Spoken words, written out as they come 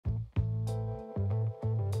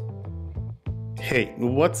Hey,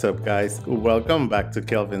 what's up, guys? Welcome back to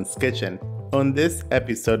Kelvin's Kitchen. On this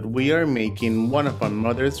episode, we are making one of my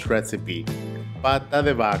mother's recipe, pata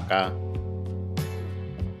de vaca.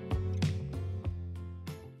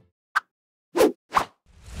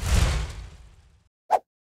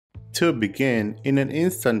 To begin, in an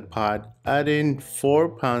instant pot, add in 4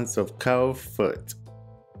 pounds of cow foot,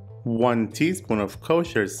 1 teaspoon of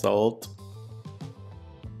kosher salt,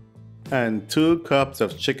 and 2 cups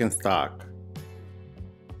of chicken stock.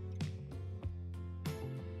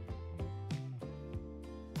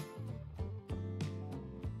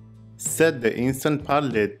 Set the Instant Pot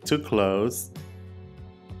lid to close.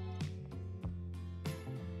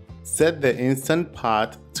 Set the Instant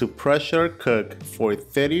Pot to pressure cook for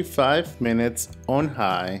 35 minutes on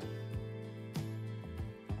high.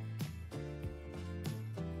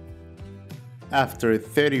 After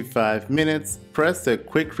 35 minutes, press the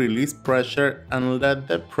quick release pressure and let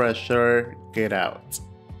the pressure get out.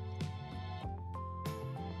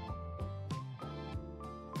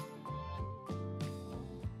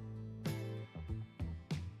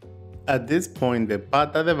 At this point, the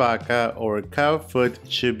pata de vaca or cow foot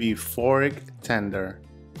should be fork tender.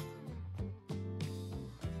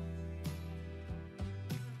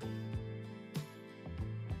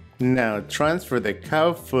 Now transfer the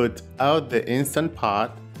cow foot out the Instant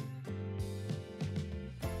Pot.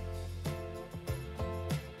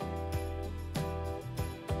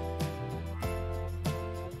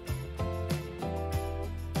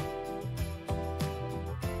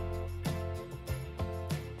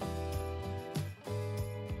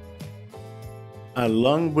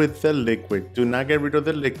 Along with the liquid. Do not get rid of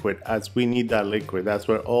the liquid as we need that liquid. That's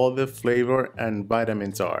where all the flavor and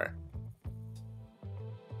vitamins are.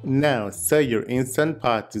 Now set your Instant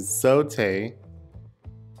Pot to saute.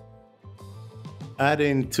 Add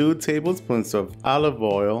in 2 tablespoons of olive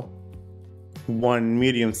oil, 1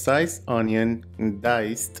 medium-sized onion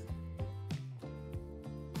diced.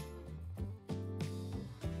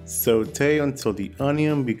 Saute until the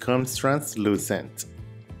onion becomes translucent.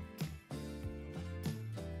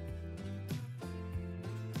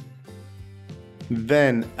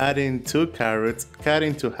 Then add in 2 carrots cut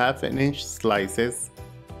into 1/2 inch slices,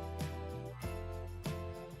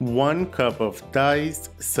 1 cup of diced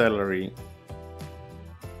celery.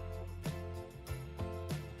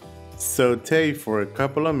 Saute for a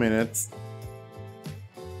couple of minutes.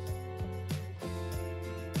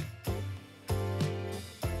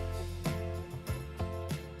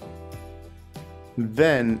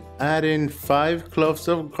 Then add in 5 cloves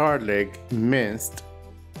of garlic minced.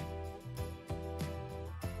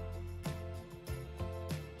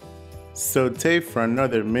 Saute for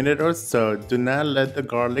another minute or so. Do not let the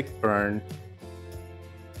garlic burn.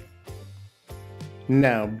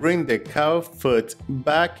 Now bring the cow foot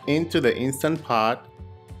back into the Instant Pot.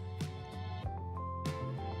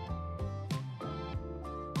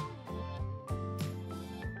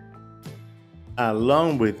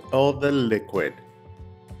 Along with all the liquid.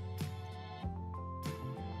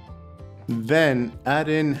 Then add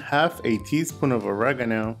in 1/2 teaspoon of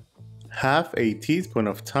oregano, 1/2 teaspoon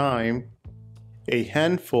of thyme, a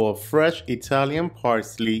handful of fresh Italian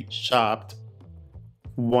parsley chopped,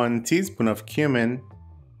 1 teaspoon of cumin,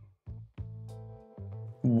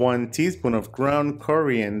 1 teaspoon of ground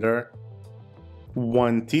coriander,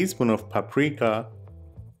 1 teaspoon of paprika,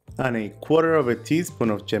 and 1/4 teaspoon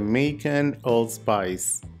of Jamaican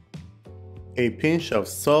allspice, a pinch of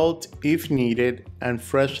salt if needed, and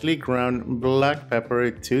freshly ground black pepper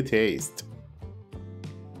to taste.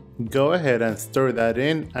 Go ahead and stir that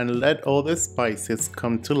in and let all the spices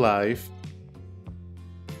come to life.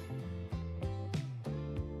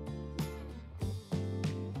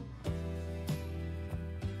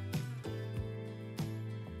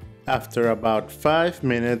 After about 5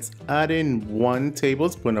 minutes, add in 1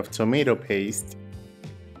 tablespoon of tomato paste.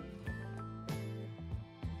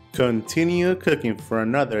 Continue cooking for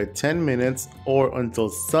another 10 minutes or until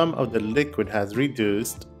some of the liquid has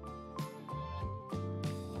reduced.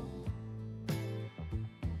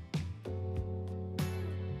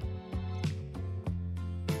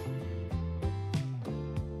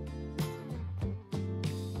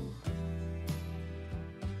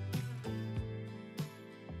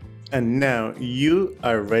 And now you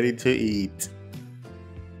are ready to eat.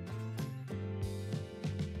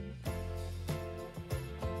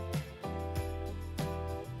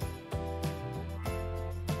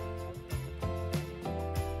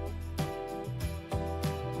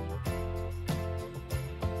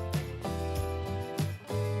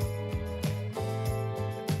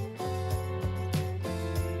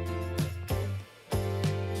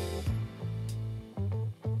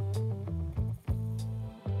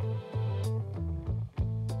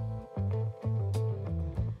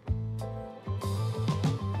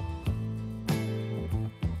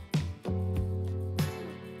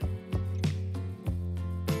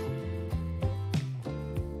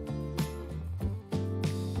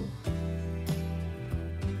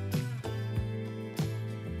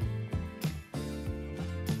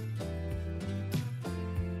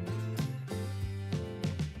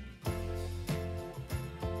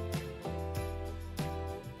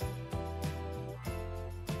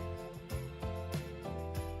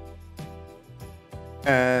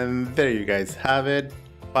 And there you guys have it,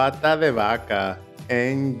 pata de vaca.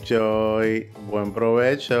 Enjoy. Buen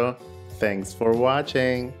provecho. Thanks for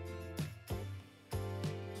watching.